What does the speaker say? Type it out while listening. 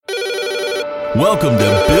Welcome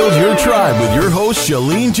to Build Your Tribe with your host,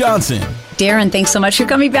 Chalene Johnson. Darren, thanks so much for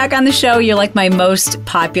coming back on the show. You're like my most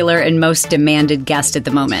popular and most demanded guest at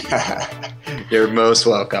the moment. You're most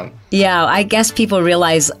welcome. Yeah, I guess people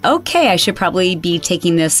realize, okay, I should probably be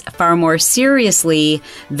taking this far more seriously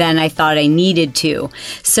than I thought I needed to.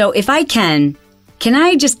 So if I can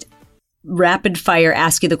I just rapid fire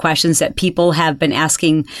ask you the questions that people have been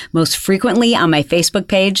asking most frequently on my Facebook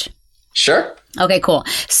page? Sure. Okay, cool.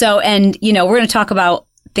 So, and we're going to talk about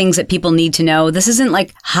things that people need to know. This isn't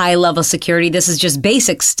like high level security. This is just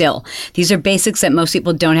basics still. These are basics that most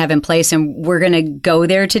people don't have in place, and we're going to go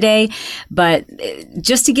there today. But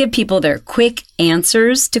just to give people their quick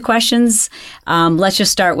answers to questions, let's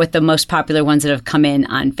just start with the most popular ones that have come in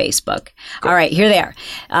on Facebook. Cool. All right, here they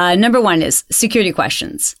are. Number one is security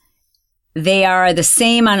questions. They are the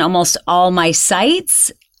same on almost all my sites.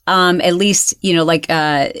 At least,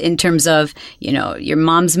 in terms of, your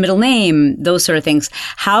mom's middle name, those sort of things.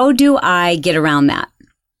 How do I get around that?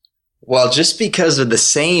 Well, just because they're the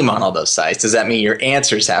same on all those sites, does that mean your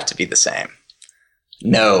answers have to be the same?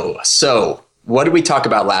 No. So what did we talk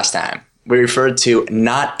about last time? We referred to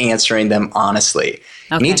not answering them honestly.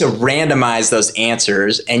 Okay. You need to randomize those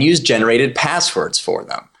answers and use generated passwords for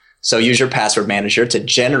them. So use your password manager to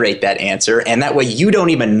generate that answer, and that way you don't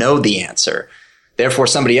even know the answer. Therefore,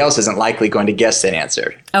 somebody else isn't likely going to guess that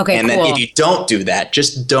answer. Okay, and cool. then if you don't do that,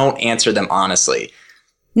 just don't answer them honestly.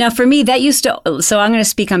 Now, for me, that used to, so I'm going to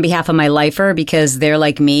speak on behalf of my lifer because they're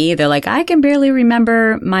like me. They're like, I can barely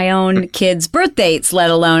remember my own kids' birth dates,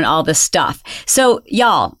 let alone all this stuff. So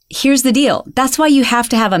y'all, here's the deal. That's why you have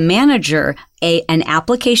to have a manager, an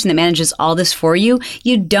application that manages all this for you.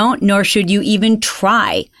 You don't, nor should you even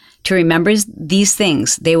try to remember these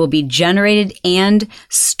things. They will be generated and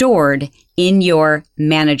stored in your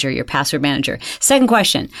manager, your password manager. Second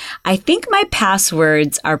question. I think my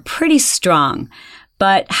passwords are pretty strong,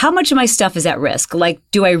 but how much of my stuff is at risk? Like,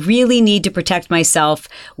 do I really need to protect myself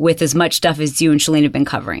with as much stuff as you and Chalene have been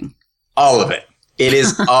covering? All of it. It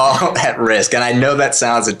is all at risk. And I know that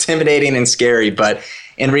sounds intimidating and scary, but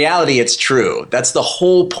in reality, it's true. That's the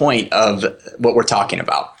whole point of what we're talking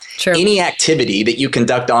about. True. Any activity that you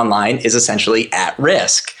conduct online is essentially at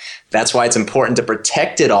risk. That's why it's important to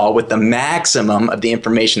protect it all with the maximum of the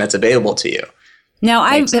information that's available to you. Now,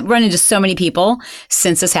 I've run into so many people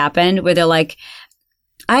since this happened where they're like,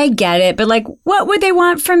 I get it, but like, what would they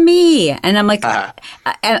want from me? And I'm like,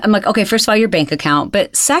 okay, first of all, your bank account.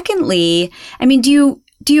 But secondly, I mean, do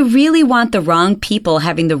you really want the wrong people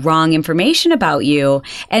having the wrong information about you?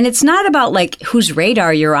 And it's not about like whose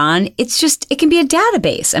radar you're on. It's just, it can be a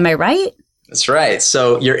database. Am I right? That's right.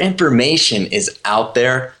 So your information is out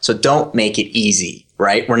there. So don't make it easy,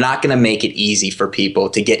 right? We're not going to make it easy for people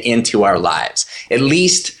to get into our lives. At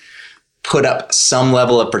least put up some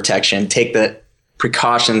level of protection, take the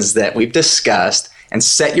precautions that we've discussed, and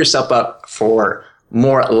set yourself up for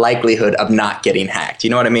more likelihood of not getting hacked. You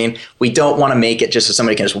know what I mean? We don't want to make it just so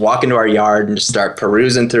somebody can just walk into our yard and just start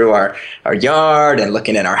perusing through our yard and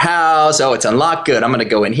looking in our house. Oh, it's unlocked. Good. I'm going to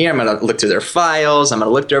go in here. I'm going to look through their files. I'm going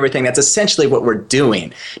to look through everything. That's essentially what we're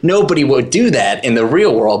doing. Nobody would do that in the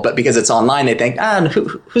real world, but because it's online, they think,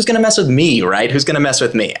 who's going to mess with me, right? Who's going to mess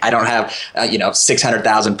with me? I don't have,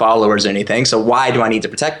 600,000 followers or anything. So why do I need to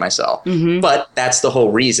protect myself? Mm-hmm. But that's the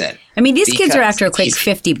whole reason. I mean, these kids are after a quick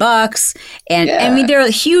 $50. And yeah. I mean, there are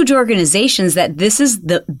huge organizations that this is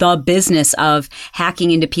the business of hacking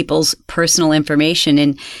into people's personal information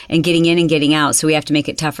and getting in and getting out. So we have to make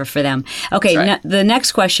it tougher for them. Okay. Right. The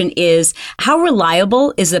next question is, how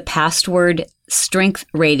reliable is the password strength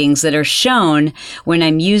ratings that are shown when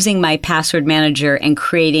I'm using my password manager and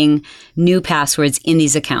creating new passwords in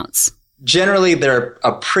these accounts? Generally, they're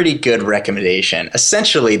a pretty good recommendation.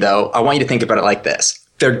 Essentially, though, I want you to think about it like this.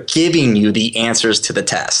 They're giving you the answers to the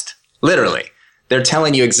test. Literally. They're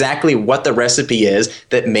telling you exactly what the recipe is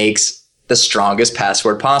that makes the strongest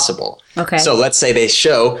password possible. Okay. So let's say they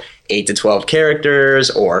show 8 to 12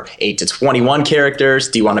 characters or 8 to 21 characters.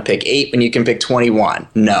 Do you want to pick 8 when you can pick 21?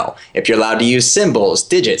 No. If you're allowed to use symbols,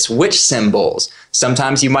 digits, which symbols?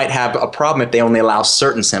 Sometimes you might have a problem if they only allow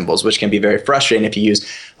certain symbols, which can be very frustrating if you use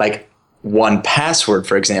like one password,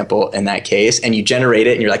 for example, in that case, and you generate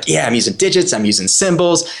it and you're like, yeah, I'm using digits, I'm using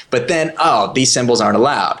symbols, but then, these symbols aren't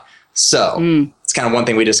allowed. So it's kind of one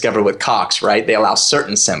thing we discovered with Cox, right? They allow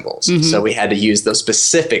certain symbols. Mm-hmm. So we had to use those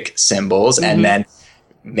specific symbols and then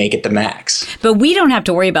make it the max. But we don't have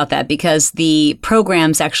to worry about that because the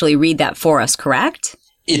programs actually read that for us, correct?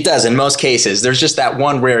 It does in most cases. There's just that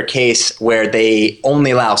one rare case where they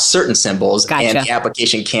only allow certain symbols. Gotcha. And the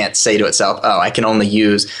application can't say to itself, I can only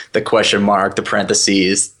use the question mark, the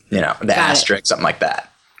parentheses, the asterisk, something like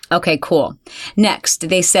that. Okay, cool. Next,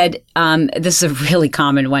 they said, this is a really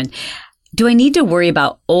common one. Do I need to worry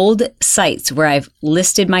about old sites where I've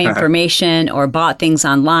listed my information or bought things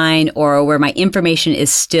online or where my information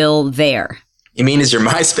is still there? You mean, is your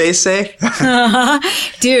MySpace safe?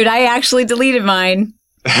 Dude, I actually deleted mine.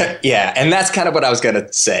 Yeah, and that's kind of what I was going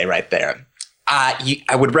to say right there.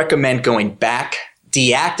 I would recommend going back,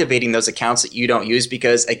 deactivating those accounts that you don't use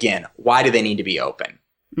because, again, why do they need to be open?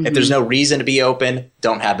 Mm-hmm. If there's no reason to be open,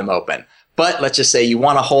 don't have them open. But let's just say you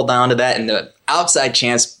want to hold on to that in the outside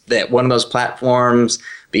chance that one of those platforms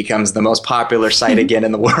becomes the most popular site again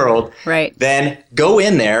in the world. Right. Then go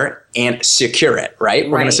in there and secure it, right?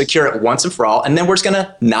 We're going to secure it once and for all, and then we're just going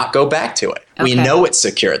to not go back to it. Okay. We know it's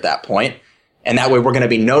secure at that point, and that way we're going to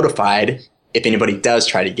be notified if anybody does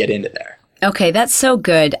try to get into there. Okay, that's so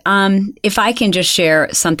good. If I can just share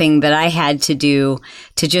something that I had to do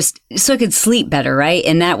to just so I could sleep better, right?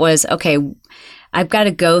 And that was, okay, I've got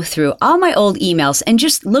to go through all my old emails and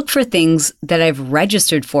just look for things that I've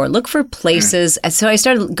registered for, look for places. So I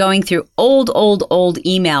started going through old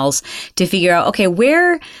emails to figure out, okay,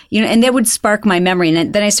 where, and that would spark my memory.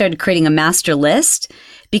 And then I started creating a master list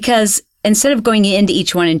because instead of going into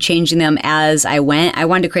each one and changing them as I went, I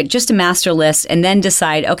wanted to create just a master list and then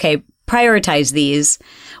decide, okay, prioritize these.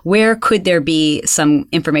 Where could there be some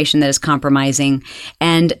information that is compromising?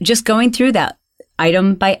 And just going through that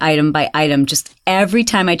item by item by item, just every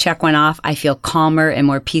time I check one off, I feel calmer and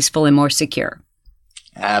more peaceful and more secure.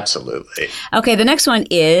 Absolutely. Okay, the next one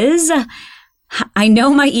is, I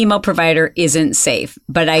know my email provider isn't safe,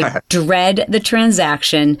 but I dread the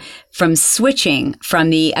transaction from switching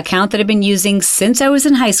from the account that I've been using since I was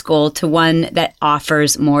in high school to one that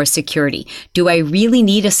offers more security. Do I really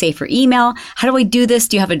need a safer email? How do I do this?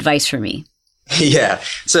 Do you have advice for me? Yeah.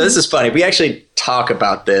 So this is funny. We actually talk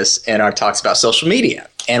about this in our talks about social media.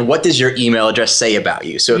 And what does your email address say about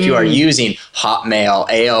you? So if you are using Hotmail,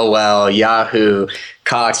 AOL, Yahoo,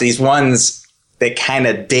 Cox, these ones that kind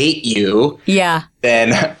of date you,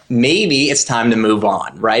 then maybe it's time to move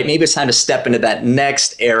on, right? Maybe it's time to step into that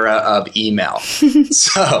next era of email.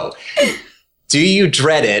 So do you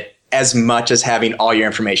dread it as much as having all your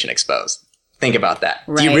information exposed? Think about that.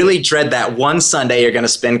 Right. Do you really dread that one Sunday you're going to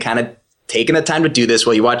spend kind of taking the time to do this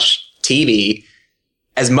while you watch TV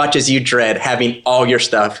as much as you dread having all your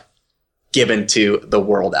stuff given to the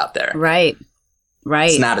world out there? Right.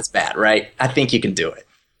 It's not as bad, right? I think you can do it.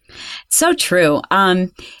 So true.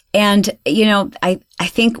 And, I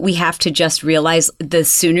think we have to just realize the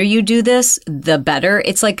sooner you do this, the better.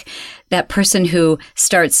 It's like that person who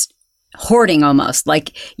starts hoarding almost,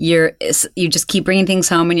 like you just keep bringing things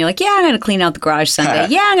home and you're like, yeah, I'm going to clean out the garage someday.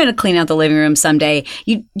 Yeah, I'm going to clean out the living room someday.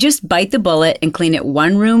 You just bite the bullet and clean it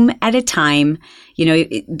one room at a time.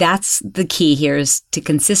 That's the key here, is to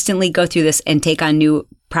consistently go through this and take on new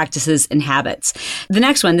practices and habits. The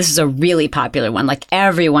next one, this is a really popular one. Like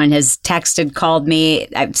everyone has texted, called me.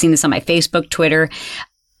 I've seen this on my Facebook, Twitter.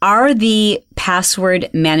 Are the password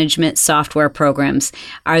management software programs,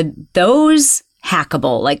 are those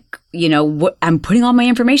hackable? Like, I'm putting all my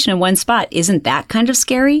information in one spot. Isn't that kind of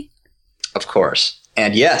scary? Of course.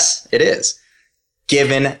 And yes, it is,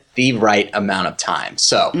 given the right amount of time.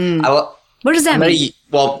 So what does that mean?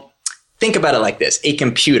 Well, think about it like this. A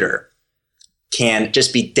computer can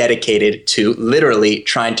just be dedicated to literally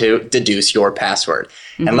trying to deduce your password.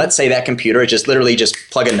 Mm-hmm. And let's say that computer is just literally just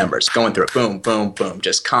plugging numbers, going through it, boom, boom, boom,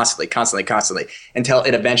 just constantly, until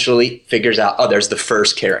it eventually figures out, oh, there's the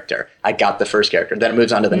first character. I got the first character. Then it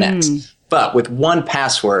moves on to the next. But with one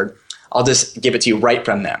password, I'll just give it to you right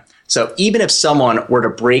from them. So even if someone were to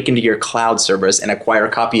break into your cloud service and acquire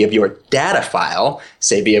a copy of your data file,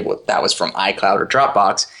 say that was from iCloud or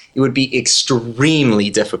Dropbox, it would be extremely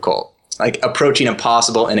difficult, like approaching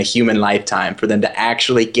impossible in a human lifetime, for them to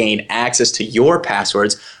actually gain access to your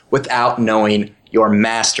passwords without knowing your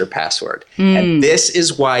master password. And this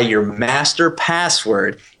is why your master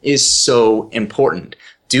password is so important.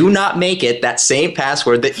 Do not make it that same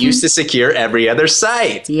password that used to secure every other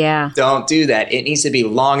site. Yeah. Don't do that. It needs to be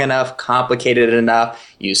long enough, complicated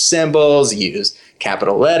enough. Use symbols, use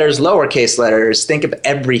capital letters, lowercase letters. Think of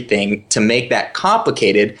everything to make that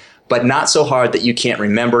complicated, but not so hard that you can't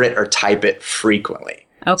remember it or type it frequently.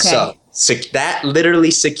 Okay. So that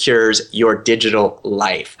literally secures your digital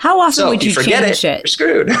life. How often would you change it? You're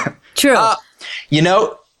screwed. True.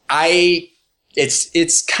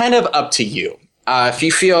 It's kind of up to you. If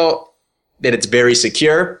you feel that it's very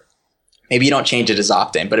secure, maybe you don't change it as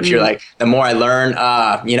often. But if you're like, the more I learn,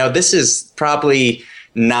 this is probably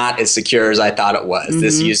not as secure as I thought it was.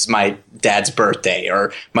 This used my dad's birthday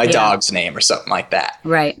or my dog's name or something like that.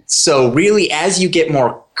 Right. So really, as you get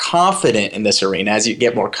more confident in this arena, as you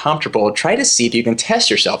get more comfortable, try to see if you can test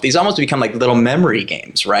yourself. These almost become like little memory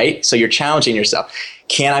games, right? So you're challenging yourself.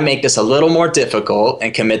 Can I make this a little more difficult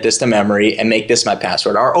and commit this to memory and make this my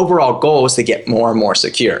password? Our overall goal is to get more and more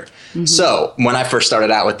secure. So when I first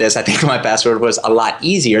started out with this, I think my password was a lot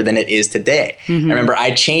easier than it is today. I remember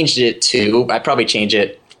I probably change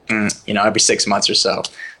it, every 6 months or so.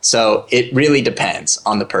 So it really depends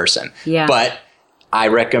on the person. Yeah. But I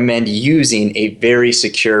recommend using a very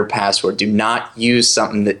secure password. Do not use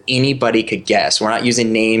something that anybody could guess. We're not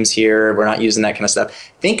using names here. We're not using that kind of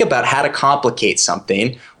stuff. Think about how to complicate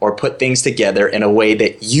something or put things together in a way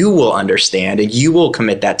that you will understand and you will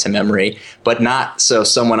commit that to memory, but not so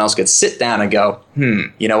someone else could sit down and go,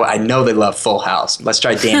 I know they love Full House. Let's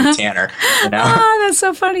try Danny Tanner. Oh, that's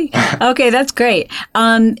so funny. Okay, that's great.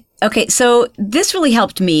 Okay, so this really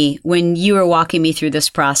helped me when you were walking me through this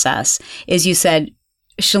process, is you said,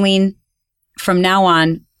 Chalene, from now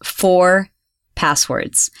on, 4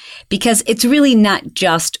 passwords, because it's really not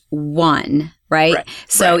just one, right?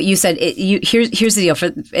 So you said, here's the deal,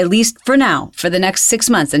 for at least for now, for the next 6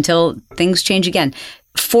 months until things change again.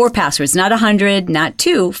 4 passwords, not 100, not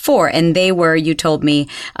 2, 4. And they were, you told me,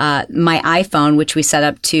 my iPhone, which we set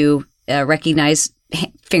up to recognize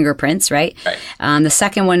fingerprints, right? The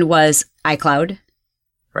second one was iCloud.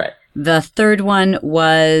 Right. The third one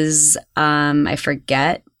was, I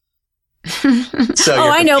forget.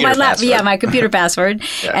 I know my computer password.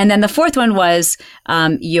 And then the fourth one was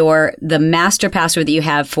the master password that you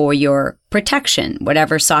have for your protection,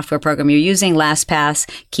 whatever software program you're using, LastPass,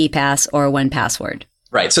 KeePass, or 1Password.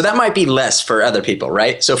 Right. So that might be less for other people,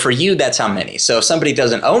 right? So for you, that's how many. So if somebody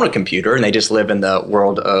doesn't own a computer and they just live in the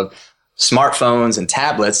world of smartphones and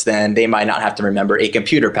tablets, then they might not have to remember a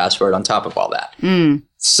computer password on top of all that.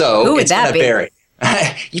 So it's going to vary.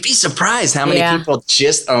 You'd be surprised how many people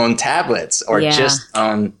just own tablets or just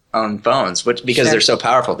own phones, because they're so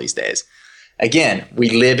powerful these days. Again,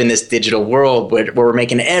 we live in this digital world where we're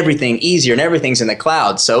making everything easier and everything's in the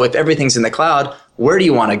cloud. So if everything's in the cloud, where do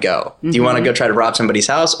you want to go? Do you want to go try to rob somebody's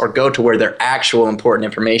house or go to where their actual important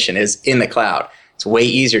information is in the cloud? It's way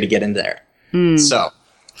easier to get in there. So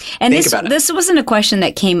and this wasn't a question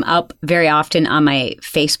that came up very often on my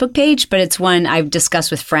Facebook page, but it's one I've discussed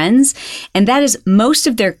with friends. And that is, most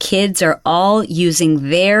of their kids are all using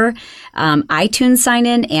their iTunes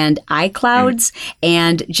sign-in and iClouds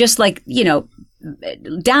and just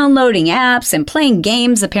downloading apps and playing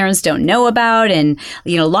games the parents don't know about and,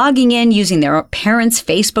 logging in using their parents'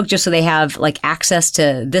 Facebook just so they have access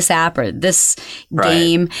to this app or this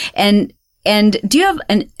game. And do you have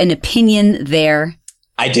an opinion there?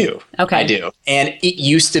 I do. Okay. I do. And it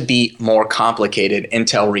used to be more complicated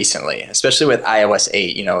until recently, especially with iOS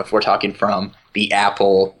 8, if we're talking from the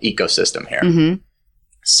Apple ecosystem here.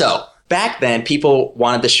 So back then, people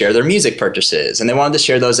wanted to share their music purchases and they wanted to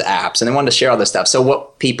share those apps and they wanted to share all this stuff. So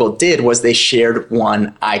what people did was they shared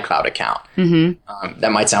one iCloud account.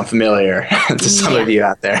 That might sound familiar to some of you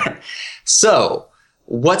out there. So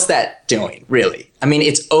what's that doing, really? I mean,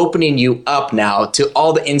 it's opening you up now to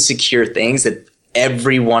all the insecure things that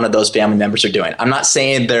every one of those family members are doing. I'm not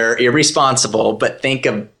saying they're irresponsible, but think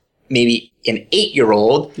of maybe an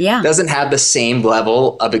 8-year-old doesn't have the same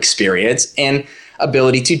level of experience and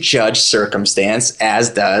ability to judge circumstance as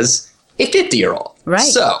does a 50-year-old. Right.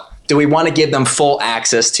 So do we want to give them full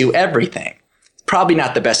access to everything? Probably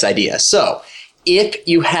not the best idea. So if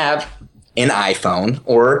you have an iPhone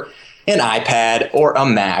or an iPad or a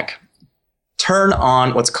Mac, turn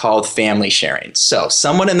on what's called family sharing. So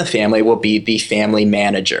someone in the family will be the family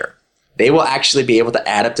manager. They will actually be able to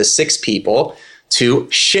add up to 6 people to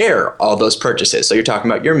share all those purchases. So you're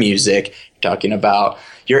talking about your music, you're talking about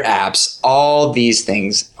your apps, all these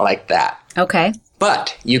things like that. Okay.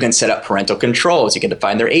 But you can set up parental controls. You can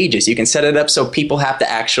define their ages. You can set it up so people have to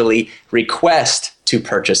actually request to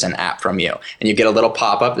purchase an app from you. And you get a little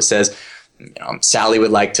pop-up that says, Sally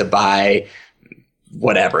would like to buy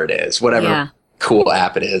whatever it is, whatever cool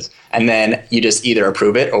app it is. And then you just either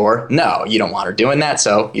approve it or no, you don't want her doing that,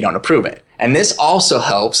 so you don't approve it. And this also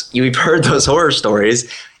helps. You've heard those horror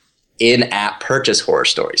stories, in-app purchase horror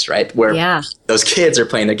stories, right? Where those kids are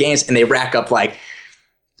playing their games and they rack up like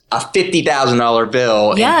a $50,000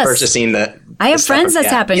 bill in purchasing the I have friends that's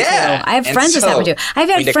happened to. I have friends that's happened to. I've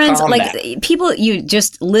had friends, people, you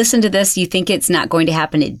just listen to this, you think it's not going to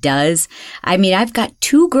happen. It does. I mean, I've got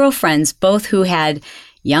 2 girlfriends, both who had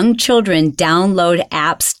young children download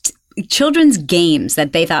apps, children's games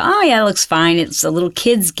that they thought, oh yeah, it looks fine. It's a little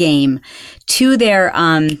kid's game, to their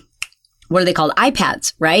what are they called?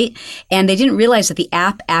 iPads, right? And they didn't realize that the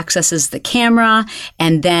app accesses the camera,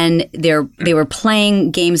 and then they were playing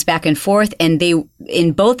games back and forth, and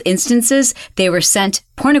in both instances, they were sent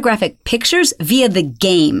pornographic pictures via the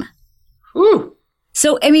game. Ooh.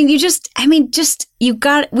 So, I mean, we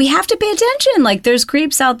have to pay attention. Like, there's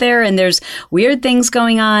creeps out there and there's weird things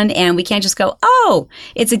going on, and we can't just go, oh,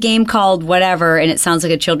 it's a game called whatever, and it sounds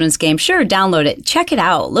like a children's game. Sure, download it. Check it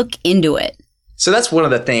out. Look into it. So that's one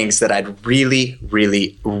of the things that I'd really,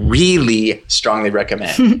 really, really strongly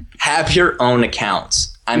recommend. Have your own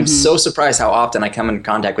accounts. I'm so surprised how often I come in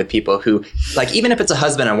contact with people who, like, even if it's a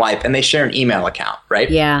husband and wife and they share an email account, right?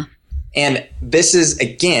 Yeah. And this is,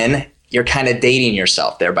 again, you're kind of dating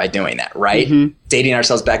yourself there by doing that, right? Dating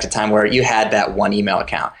ourselves back to time where you had that one email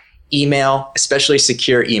account. Email, especially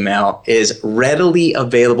secure email, is readily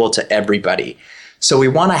available to everybody. So we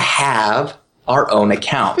want to have our own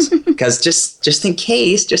accounts because just in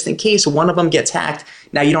case one of them gets hacked,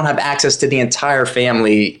 now you don't have access to the entire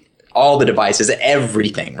family, all the devices,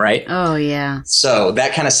 everything, right? Oh, yeah. So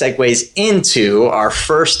that kind of segues into our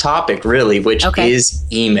first topic, really, which is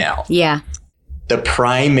email. Yeah. The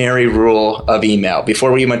primary rule of email,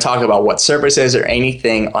 before we even talk about what services or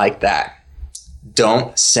anything like that,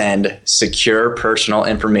 don't send secure personal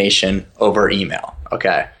information over email,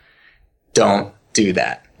 okay? Don't do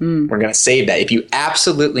that. We're going to save that. If you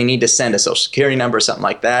absolutely need to send a social security number or something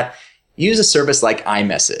like that, use a service like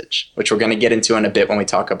iMessage, which we're going to get into in a bit when we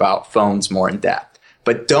talk about phones more in depth.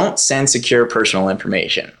 But don't send secure personal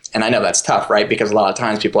information. And I know that's tough, right? Because a lot of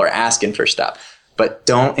times people are asking for stuff. But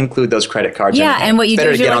don't include those credit cards. Yeah, and what you do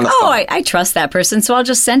is you're like, oh, I trust that person, so I'll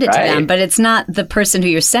just send it to them. But it's not the person who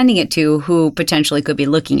you're sending it to who potentially could be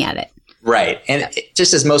looking at it. Right. And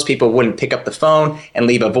just as most people wouldn't pick up the phone and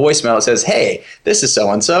leave a voicemail that says, hey, this is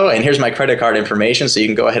so-and-so, and here's my credit card information, so you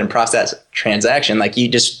can go ahead and process that transaction. Like, you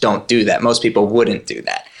just don't do that. Most people wouldn't do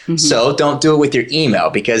that. So don't do it with your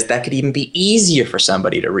email, because that could even be easier for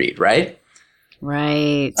somebody to read, right?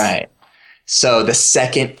 Right. Right. So the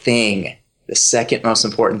second most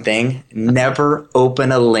important thing, never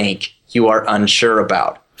open a link you are unsure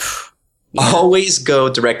about. Always go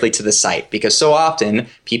directly to the site, because so often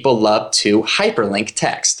people love to hyperlink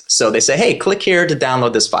text. So they say, hey, click here to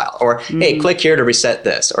download this file, or hey, click here to reset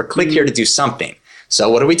this, or click here to do something. So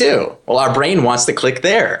what do? Well, our brain wants to click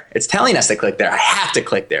there. It's telling us to click there. I have to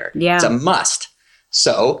click there. Yeah. It's a must.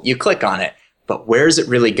 So you click on it, but where is it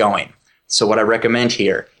really going? So what I recommend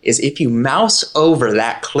here is if you mouse over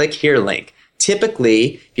that click here link,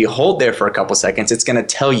 typically, if you hold there for a couple seconds, it's going to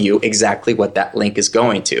tell you exactly what that link is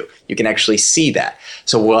going to. You can actually see that.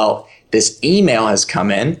 So, well, this email has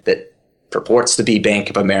come in that purports to be Bank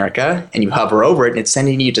of America, and you hover over it, and it's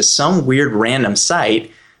sending you to some weird random site.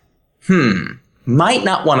 Might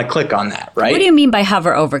not want to click on that, right? What do you mean by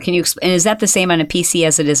hover over? Can you explain? Is that the same on a PC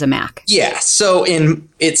as it is a Mac? Yeah. So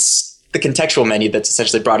it's the contextual menu that's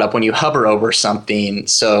essentially brought up when you hover over something.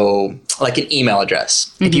 So like an email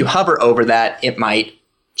address, if you hover over that, it might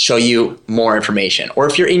show you more information. Or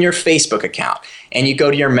if you're in your Facebook account and you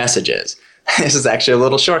go to your messages, this is actually a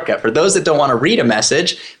little shortcut for those that don't want to read a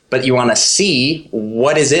message, but you want to see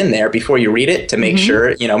what is in there before you read it to make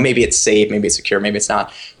sure, maybe it's safe, maybe it's secure, maybe it's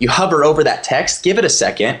not. You hover over that text, give it a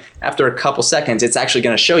second. After a couple seconds, it's actually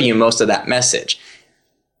going to show you most of that message.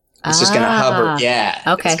 It's just going to hover. Yeah.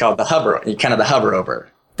 Okay. It's called the hover over.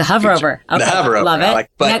 The hover over. Okay. The hover over. Love it.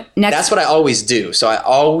 But that's what I always do. So I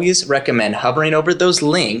always recommend hovering over those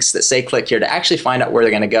links that say click here to actually find out where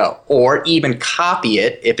they're going to go, or even copy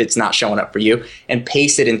it if it's not showing up for you and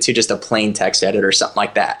paste it into just a plain text editor or something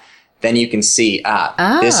like that. Then you can see,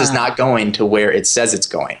 this is not going to where it says it's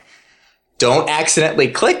going. Don't accidentally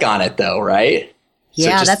click on it though, right?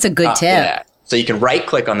 Yeah, so that's a good tip. Yeah. So you can right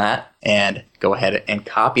click on that and go ahead and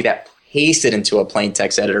copy that, paste it into a plain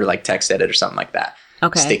text editor like TextEdit or something like that.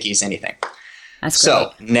 Okay. Stickies, anything. That's great.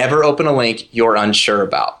 So never open a link you're unsure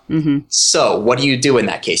about. So what do you do in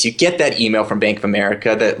that case? You get that email from Bank of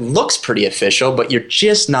America that looks pretty official, but you're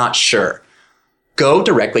just not sure. Go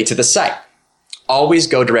directly to the site. Always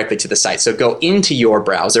go directly to the site. So go into your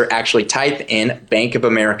browser, actually type in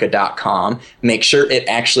bankofamerica.com, make sure it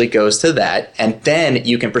actually goes to that, and then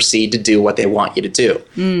you can proceed to do what they want you to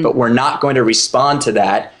do. But we're not going to respond to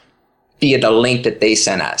that via the link that they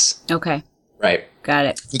sent us. Okay. Right. Got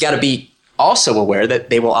it. You got to be also aware that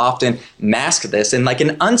they will often mask this in like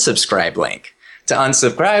an unsubscribe link. To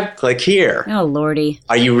unsubscribe, click here. Oh, Lordy.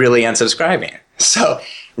 Are you really unsubscribing? So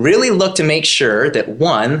really look to make sure that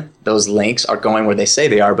one, those links are going where they say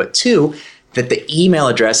they are, but two, that the email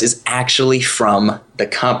address is actually from the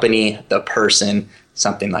company, the person,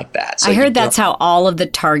 something like that. So I heard that's how all of the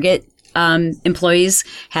Target employees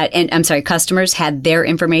customers had their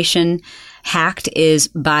information hacked is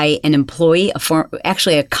by an employee,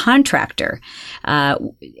 actually a contractor,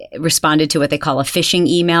 responded to what they call a phishing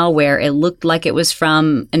email, where it looked like it was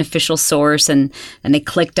from an official source, and they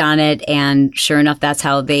clicked on it, and sure enough, that's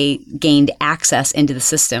how they gained access into the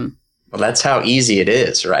system. Well, that's how easy it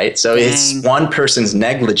is, right? So it's one person's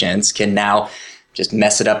negligence can now just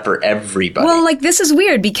mess it up for everybody. Well, like, this is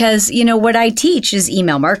weird because, what I teach is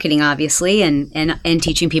email marketing, obviously, and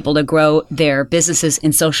teaching people to grow their businesses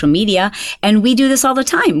in social media. And we do this all the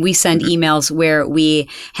time. We send emails where we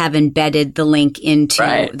have embedded the link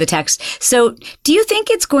into the text. So do you think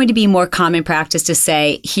it's going to be more common practice to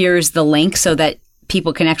say, here's the link so that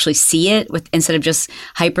people can actually see it instead of just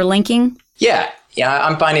hyperlinking? Yeah,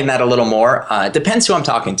 I'm finding that a little more. Depends who I'm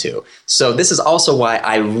talking to. So this is also why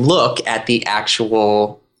I look at the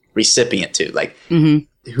actual recipient too, like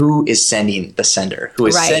who is sending the sender, who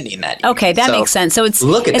is sending that email. Okay, that makes sense. So it's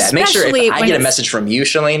look at that. Make sure if I get a message from you,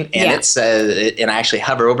 Shalene, and it says, and I actually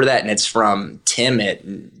hover over that, and it's from Tim at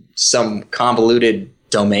some convoluted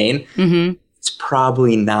domain, it's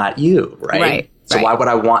probably not you, right? So why would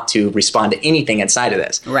I want to respond to anything inside of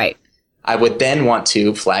this? Right. I would then want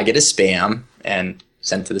to flag it as spam and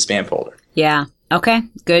send it to the spam folder. Yeah. Okay.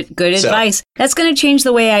 Good advice. That's going to change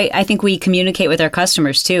the way I think we communicate with our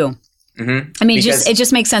customers too. Mm-hmm. I mean, it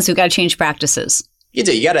just makes sense. We've got to change practices. You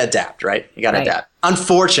do. You got to adapt, right? You got to adapt.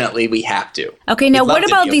 Unfortunately, we have to. Okay. Now, what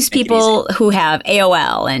about these people who have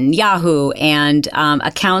AOL and Yahoo and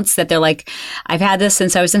accounts that they're like, I've had this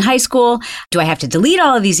since I was in high school. Do I have to delete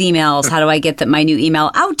all of these emails? How do I get my new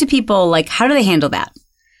email out to people? Like, how do they handle that?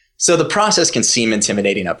 So the process can seem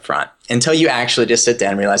intimidating up front until you actually just sit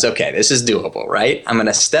down and realize, okay, this is doable, right? I'm going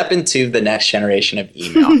to step into the next generation of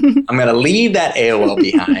email. I'm going to leave that AOL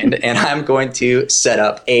behind, and I'm going to set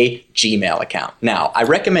up a Gmail account. Now, I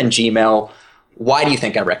recommend Gmail. Why do you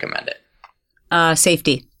think I recommend it?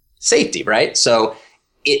 Safety. Safety, right? So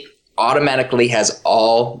it automatically has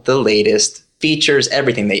all the latest features,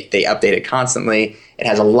 everything. They update it constantly. It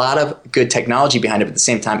has a lot of good technology behind it, but at the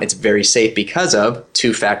same time, it's very safe because of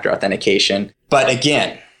two-factor authentication. But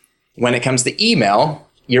again, when it comes to email,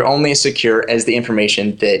 you're only as secure as the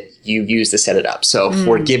information that you use to set it up. So if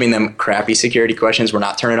we're giving them crappy security questions, we're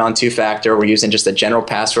not turning on two-factor, we're using just a general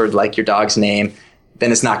password like your dog's name,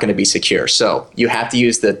 then it's not going to be secure. So you have to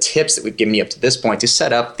use the tips that we've given you up to this point to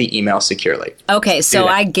set up the email securely. Okay, so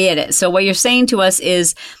I get it. So what you're saying to us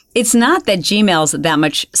is, it's not that Gmail's that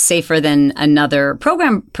much safer than another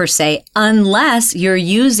program per se, unless you're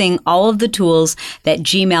using all of the tools that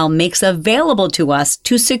Gmail makes available to us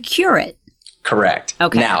to secure it. Correct.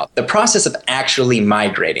 Okay. Now, the process of actually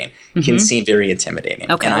migrating can seem very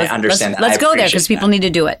intimidating. Okay. And I understand that. Let's go there because people need to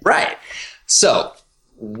do it. Right. So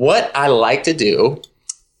what I like to do,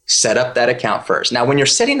 set up that account first. Now, when you're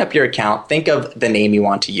setting up your account, think of the name you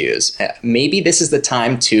want to use. Maybe this is the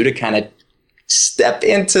time too to kind of step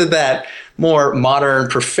into that more modern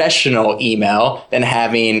professional email than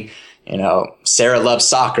having, Sarah loves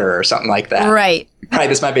soccer or something like that. Right.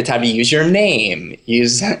 This might be a time to use your name.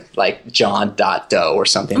 Use like John.doe or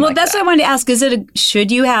something like that. Well, that's what I wanted to ask. Should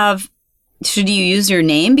you use your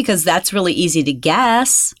name? Because that's really easy to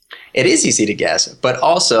guess. It is easy to guess, but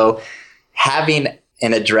also having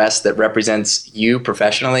an address that represents you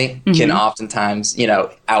professionally can oftentimes,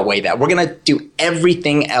 outweigh that. We're going to do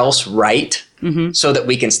everything else right so that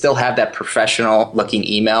we can still have that professional looking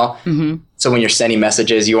email. So when you're sending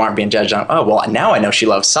messages, you aren't being judged on, oh, well, now I know she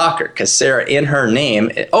loves soccer because Sarah in her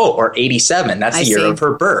name, or 87, that's the year of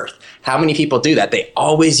her birth. How many people do that? They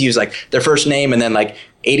always use like their first name and then like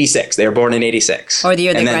 86. They were born in 86. Or the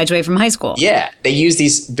year they graduated from high school. Yeah. They use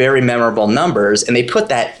these very memorable numbers and they put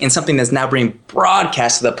that in something that's now being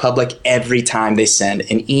broadcast to the public every time they send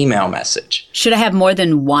an email message. Should I have more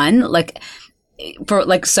than one?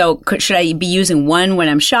 Should I be using one when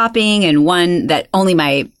I'm shopping and one that only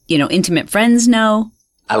my, intimate friends know?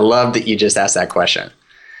 I love that you just asked that question.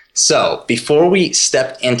 So before we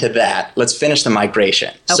step into that, let's finish the migration.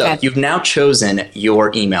 Okay. So you've now chosen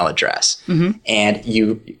your email address and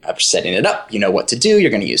you are setting it up. You know what to do.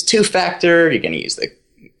 You're going to use two-factor. You're going to use the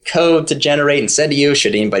code to generate and send to you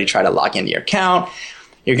should anybody try to log into your account.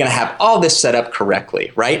 You're going to have all this set up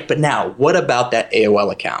correctly, right? But now, what about that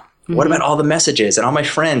AOL account? What about all the messages and all my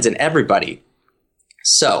friends and everybody?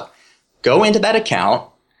 So go into that account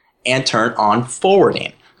and turn on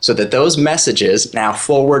forwarding so that those messages now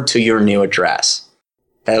forward to your new address.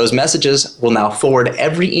 those messages will now forward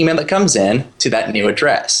every email that comes in to that new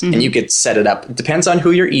address. And you could set it up. It depends on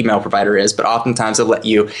who your email provider is, but oftentimes they'll let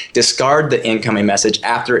you discard the incoming message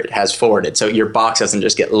after it has forwarded. So your box doesn't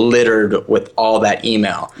just get littered with all that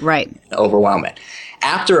email. Right. And overwhelm it.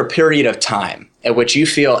 After a period of time at which you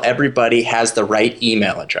feel everybody has the right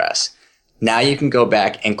email address, now you can go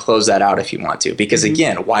back and close that out if you want to. Because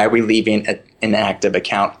again, why are we leaving an active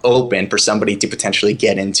account open for somebody to potentially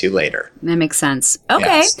get into later? That makes sense. Okay.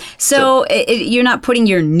 Yes. So you're not putting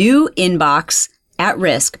your new inbox at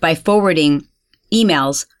risk by forwarding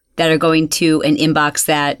emails that are going to an inbox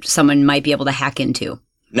that someone might be able to hack into.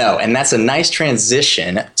 No, and that's a nice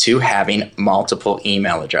transition to having multiple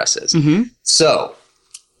email addresses. So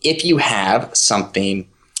if you have something,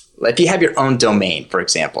 if you have your own domain, for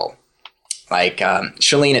example, like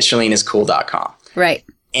Chalene at ChaleneIsCool.com. Right.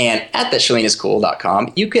 And at that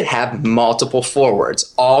ChaleneIsCool.com, you could have multiple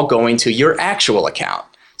forwards all going to your actual account.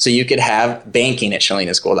 So you could have banking at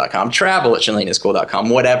ChaleneIsCool.com, travel at ChaleneIsCool.com,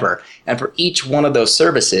 whatever. And for each one of those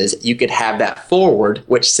services, you could have that forward,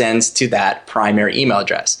 which sends to that primary email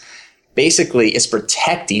address. Basically, it's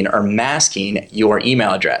protecting or masking your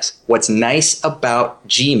email address. What's nice about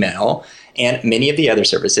Gmail and many of the other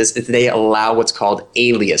services is they allow what's called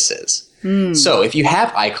aliases. So if you have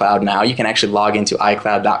iCloud now, you can actually log into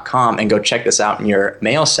iCloud.com and go check this out in your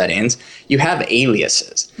mail settings. You have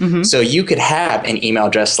aliases. So you could have an email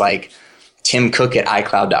address like timcook at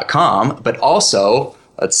iCloud.com, but also,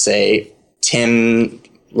 let's say, Tim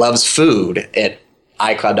loves food at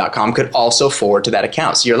iCloud.com could also forward to that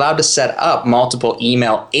account. So you're allowed to set up multiple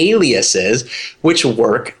email aliases, which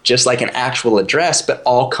work just like an actual address, but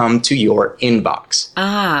all come to your inbox.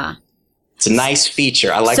 It's a nice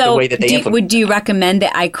feature. I like the way that they implement. Do you recommend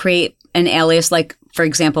that I create an alias, like, for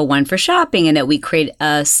example, one for shopping, and that we create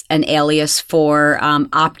an alias for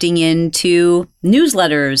opting into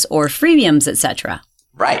newsletters or freemiums, etc.?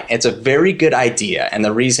 Right. It's a very good idea. And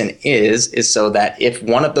the reason is so that if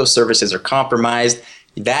one of those services are compromised,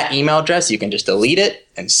 that email address, you can just delete it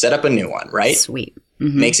and set up a new one, right? Sweet.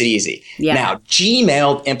 Makes it easy. Yeah. Now,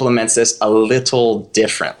 Gmail implements this a little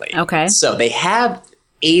differently. Okay. So they have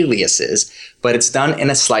aliases, but it's done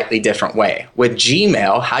in a slightly different way. With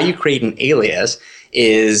Gmail, how you create an alias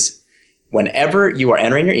is whenever you are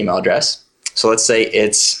entering your email address, so let's say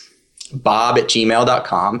it's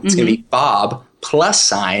bob@gmail.com, it's going to be Bob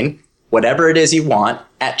 +, whatever it is you want,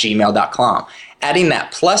 at gmail.com. Adding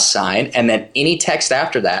that +, and then any text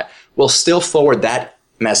after that will still forward that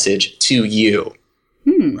message to you,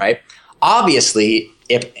 right? Obviously,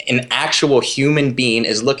 if an actual human being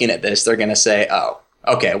is looking at this, they're going to say, oh,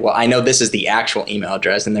 okay, well, I know this is the actual email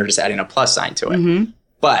address, and they're just adding a + to it.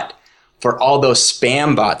 But for all those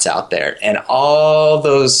spam bots out there and all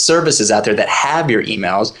those services out there that have your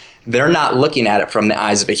emails, they're not looking at it from the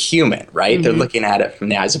eyes of a human, right? They're looking at it from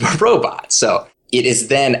the eyes of a robot. So it is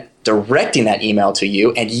then directing that email to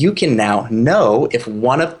you, and you can now know if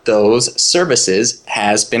one of those services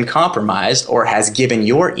has been compromised or has given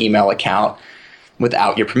your email account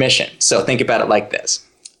without your permission. So think about it like this.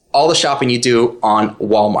 All the shopping you do on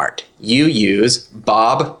Walmart, you use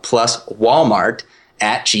Bob +Walmart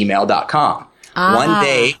at gmail.com. One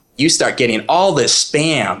day you start getting all this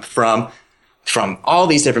spam from all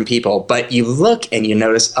these different people, but you look and you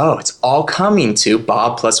notice, oh, it's all coming to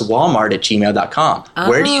Bob +Walmart at gmail.com.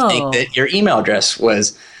 Where do you think that your email address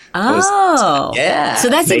was? Yeah. So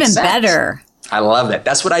that's even better. I love that.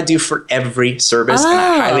 That's what I do for every service, and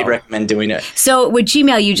I highly recommend doing it. So with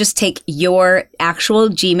Gmail, you just take your actual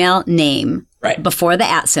Gmail name before the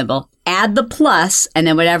 @ symbol, add the +, and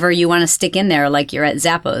then whatever you want to stick in there, like you're at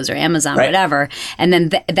Zappos or Amazon, whatever, and then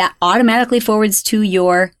that automatically forwards to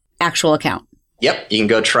your actual account. Yep, you can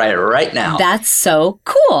go try it right now. That's so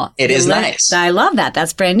cool. It is nice. I love that.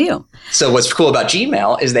 That's brand new. So what's cool about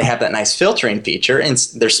Gmail is they have that nice filtering feature, and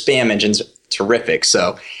their spam engine's terrific.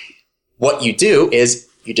 So what you do is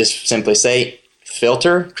you just simply say,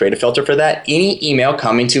 create a filter for that. Any email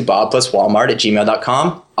coming to Bob +Walmart at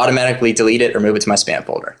gmail.com, automatically delete it or move it to my spam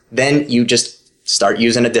folder. Then you just start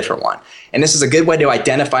using a different one. And this is a good way to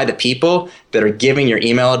identify the people that are giving your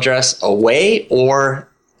email address away or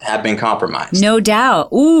have been compromised. No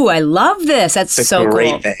doubt. Ooh, I love this. That's so cool.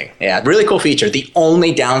 Great thing. Yeah, really cool feature. The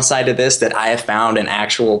only downside to this that I have found in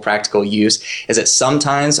actual practical use is that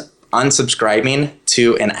sometimes unsubscribing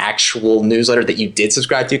to an actual newsletter that you did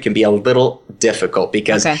subscribe to can be a little difficult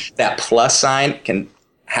because that + can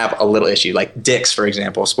have a little issue. Like Dick's, for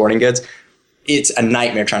example, sporting goods, it's a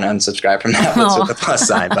nightmare trying to unsubscribe from that with the plus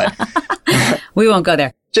sign, but we won't go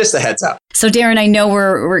there. Just a heads up. So Darren, I know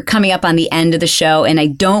we're coming up on the end of the show, and I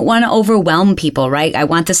don't want to overwhelm people, right? I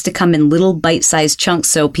want this to come in little bite-sized chunks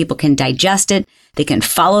so people can digest it, they can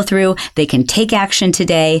follow through, they can take action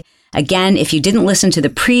today. Again, if you didn't listen to the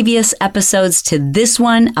previous episodes to this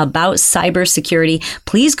one about cybersecurity,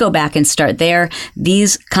 please go back and start there.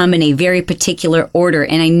 These come in a very particular order,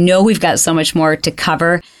 and I know we've got so much more to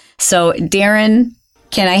cover. So Darren,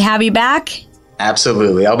 can I have you back?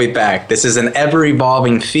 Absolutely. I'll be back. This is an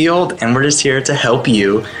ever-evolving field, and we're just here to help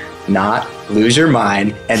you not lose your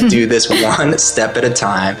mind and do this one step at a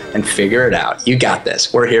time and figure it out. You got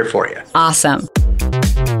this. We're here for you. Awesome.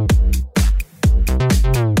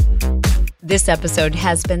 This episode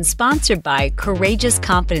has been sponsored by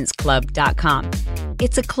CourageousConfidenceClub.com.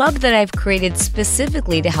 It's a club that I've created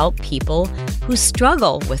specifically to help people who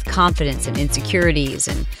struggle with confidence and insecurities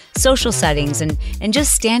and social settings and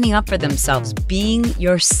just standing up for themselves, being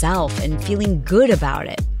yourself and feeling good about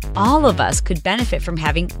it. All of us could benefit from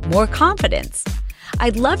having more confidence.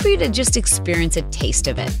 I'd love for you to just experience a taste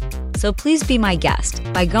of it. So please be my guest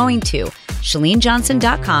by going to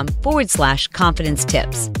ChaleneJohnson.com/confidence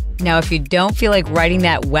tips. Now, if you don't feel like writing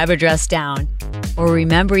that web address down or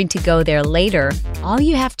remembering to go there later, all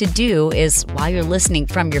you have to do is, while you're listening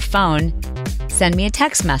from your phone, send me a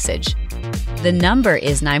text message. The number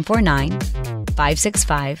is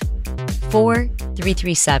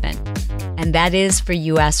 949-565-4337, and that is for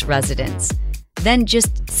U.S. residents. Then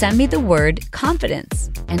just send me the word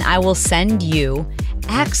confidence, and I will send you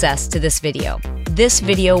access to this video. This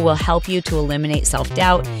video will help you to eliminate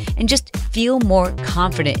self-doubt and just feel more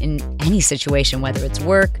confident in any situation, whether it's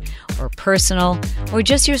work or personal or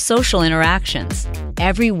just your social interactions.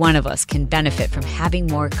 Every one of us can benefit from having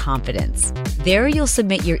more confidence. There you'll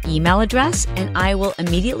submit your email address and I will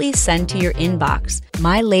immediately send to your inbox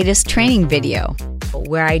my latest training video,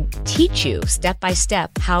 where I teach you step by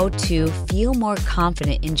step how to feel more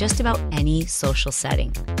confident in just about any social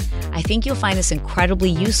setting. I think you'll find this incredibly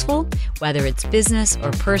useful, whether it's business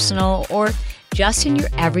or personal or just in your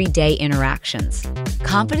everyday interactions.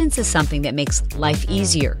 Confidence is something that makes life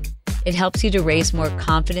easier. It helps you to raise more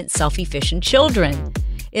confident, self-efficient children.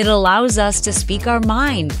 It allows us to speak our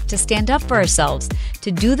mind, to stand up for ourselves, to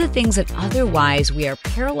do the things that otherwise we are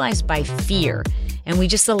paralyzed by fear, and we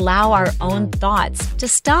just allow our own thoughts to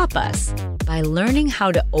stop us. By learning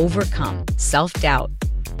how to overcome self-doubt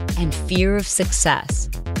and fear of success,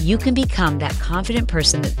 you can become that confident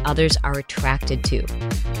person that others are attracted to.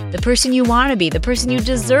 The person you want to be, the person you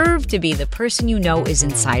deserve to be, the person you know is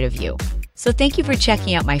inside of you. So thank you for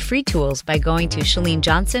checking out my free tools by going to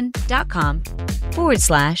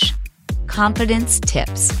ChaleneJohnson.com/confidence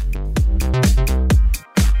tips.